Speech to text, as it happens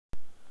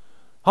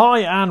Hi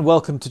and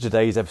welcome to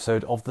today's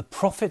episode of the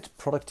Profit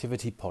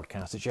Productivity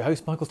Podcast. It's your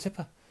host Michael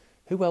Tipper.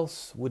 Who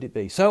else would it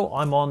be? So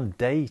I'm on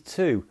day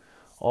 2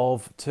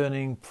 of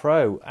turning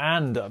pro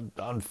and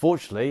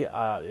unfortunately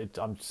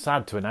I'm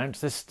sad to announce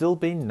there's still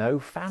been no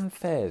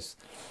fanfares.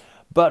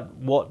 But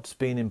what's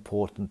been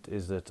important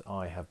is that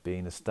I have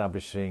been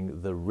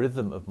establishing the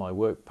rhythm of my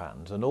work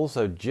patterns and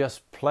also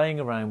just playing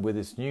around with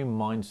this new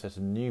mindset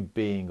and new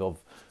being of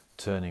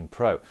turning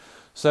pro.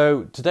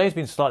 So today's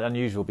been slightly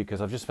unusual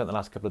because I've just spent the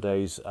last couple of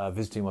days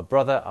visiting my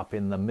brother up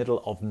in the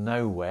middle of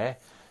nowhere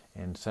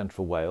in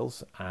central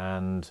Wales,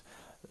 and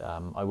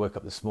I woke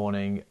up this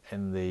morning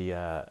in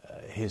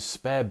his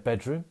spare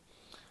bedroom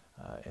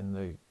in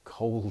the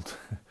cold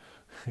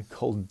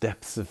cold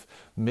depths of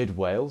mid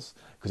Wales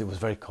because it was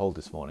very cold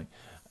this morning.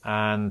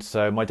 And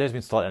so my day's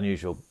been slightly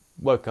unusual.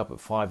 Woke up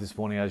at 5 this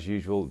morning as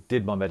usual,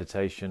 did my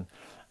meditation,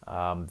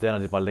 then I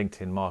did my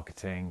LinkedIn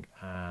marketing,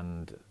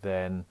 and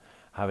then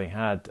having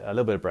had a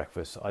little bit of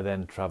breakfast, I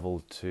then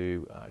travelled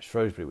to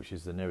Shrewsbury, which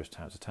is the nearest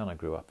town. It's a town I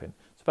grew up in.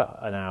 It's about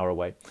an hour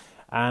away.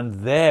 And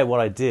there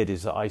what I did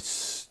is I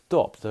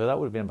stopped, so that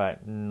would have been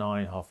about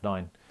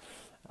 9:30.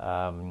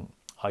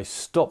 I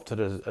stopped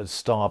at a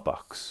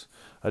Starbucks,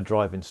 a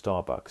drive-in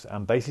Starbucks,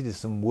 and basically did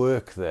some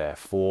work there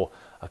for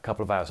a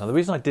couple of hours. Now the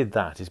reason I did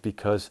that is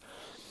because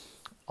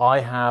I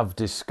have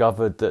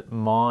discovered that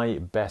my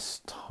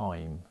best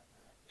time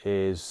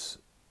is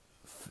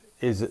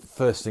at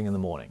first thing in the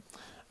morning.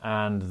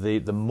 And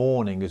the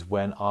morning is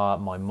when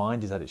my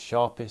mind is at its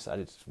sharpest, at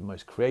its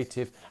most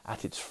creative,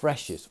 at its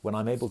freshest, when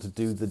I'm able to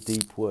do the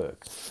deep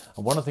work.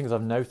 And one of the things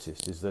I've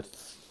noticed is that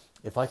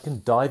if I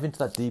can dive into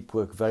that deep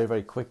work very,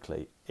 very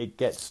quickly, it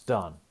gets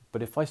done.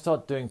 But if I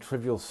start doing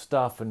trivial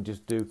stuff and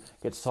just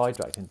get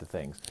sidetracked into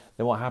things,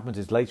 then what happens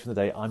is later in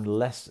the day, I'm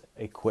less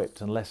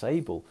equipped and less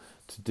able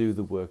to do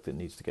the work that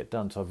needs to get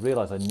done. So I've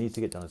realised I need to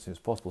get done as soon as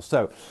possible.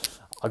 So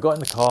I got in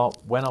the car,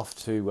 went off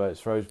to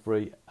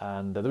Shrewsbury,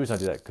 and the reason I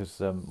did that because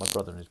my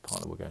brother and his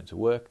partner were going to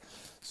work.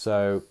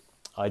 So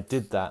I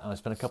did that, and I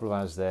spent a couple of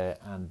hours there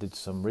and did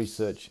some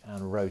research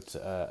and wrote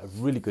a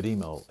really good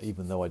email,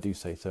 even though I do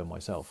say so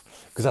myself,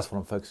 because that's what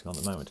I'm focusing on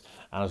at the moment.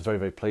 And I was very,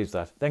 very pleased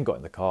with that. Then got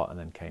in the car and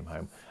then came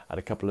home. Had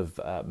a couple of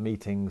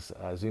meetings,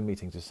 Zoom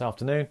meetings this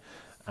afternoon,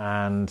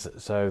 and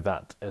so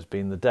that has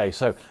been the day.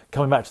 So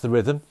coming back to the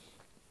rhythm,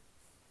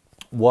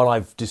 what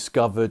I've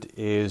discovered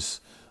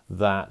is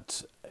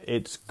that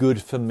it's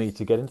good for me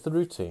to get into the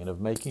routine of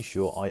making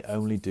sure I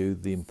only do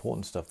the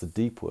important stuff, the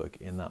deep work,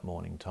 in that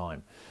morning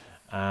time.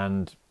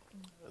 And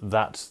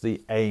that's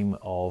the aim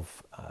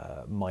of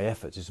my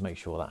efforts, is to make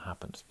sure that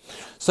happens.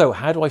 So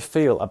how do I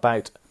feel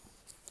about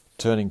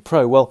turning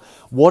pro? Well,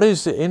 what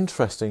is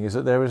interesting is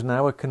that there is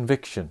now a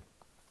conviction.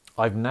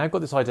 I've now got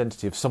this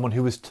identity of someone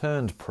who has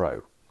turned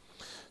pro.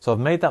 So I've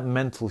made that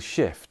mental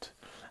shift.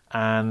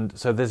 And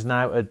so there's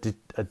now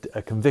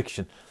a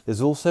conviction.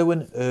 There's also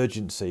an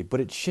urgency, but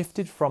it's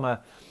shifted from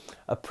a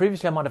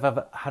previously I might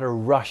have had a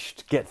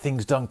rushed, get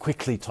things done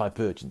quickly type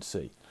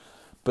urgency.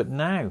 But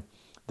now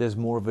there's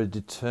more of a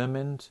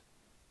determined,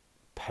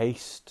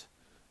 paced,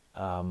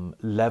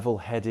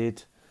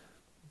 level-headed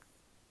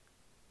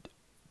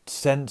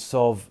sense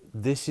of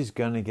this is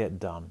going to get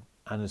done,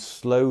 and is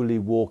slowly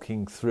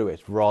walking through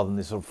it rather than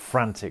this sort of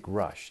frantic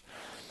rush.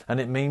 And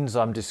it means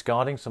I'm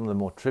discarding some of the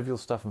more trivial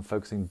stuff and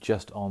focusing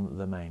just on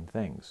the main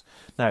things.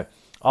 Now,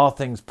 are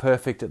things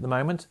perfect at the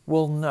moment?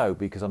 Well, no,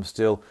 because I'm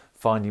still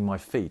finding my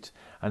feet.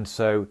 And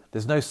so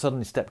there's no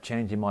sudden step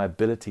change in my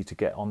ability to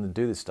get on and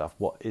do this stuff.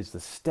 What is the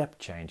step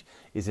change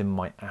is in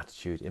my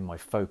attitude, in my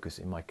focus,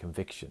 in my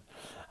conviction.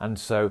 And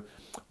so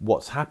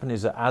what's happened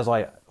is that as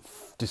I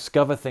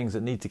discover things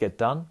that need to get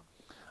done,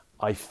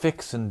 I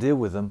fix and deal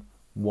with them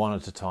one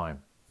at a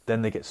time.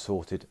 Then they get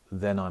sorted,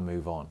 then I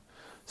move on.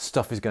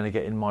 Stuff is going to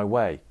get in my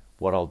way.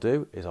 What I'll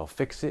do is I'll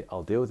fix it,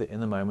 I'll deal with it in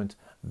the moment,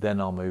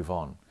 then I'll move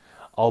on.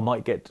 I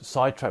might get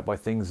sidetracked by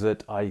things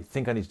that I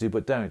think I need to do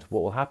but don't.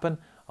 What will happen?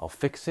 I'll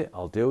fix it,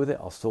 I'll deal with it,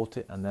 I'll sort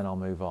it, and then I'll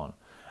move on.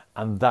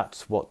 And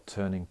that's what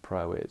turning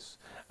pro is.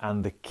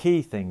 And the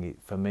key thing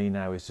for me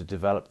now is to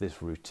develop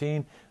this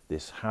routine,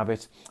 this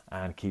habit,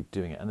 and keep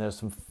doing it. And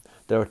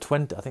there are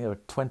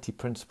 20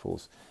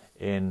 principles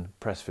in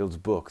Pressfield's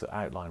book that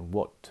outline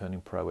what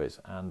turning pro is.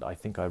 And I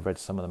think I read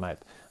some of them out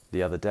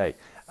the other day.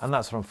 And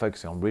that's what I'm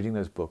focusing on, reading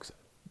that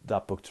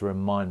book to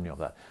remind me of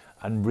that,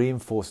 and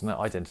reinforcing that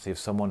identity of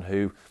someone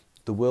who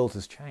the world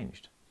has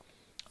changed.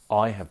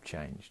 I have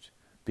changed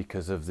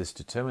because of this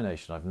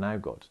determination I've now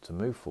got to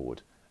move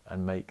forward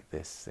and make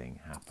this thing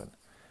happen.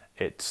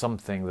 It's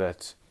something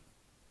that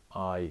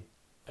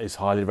is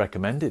highly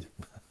recommended.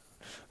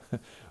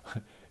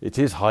 It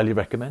is highly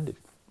recommended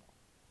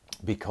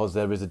because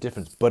there is a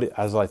difference. But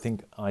as I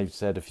think I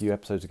said a few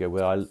episodes ago,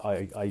 where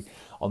I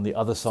on the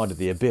other side of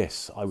the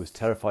abyss, I was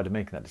terrified of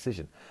making that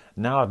decision.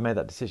 Now I've made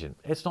that decision.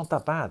 It's not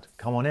that bad.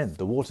 Come on in.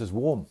 The water's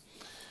warm.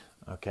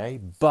 Okay,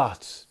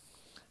 but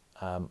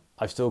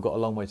I've still got a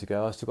long way to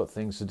go. I've still got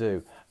things to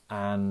do,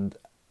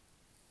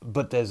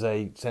 but there's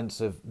a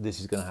sense of this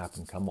is going to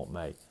happen, come what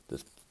may,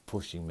 that's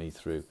pushing me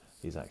through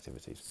these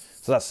activities.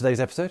 So that's today's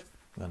episode.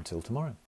 Until tomorrow.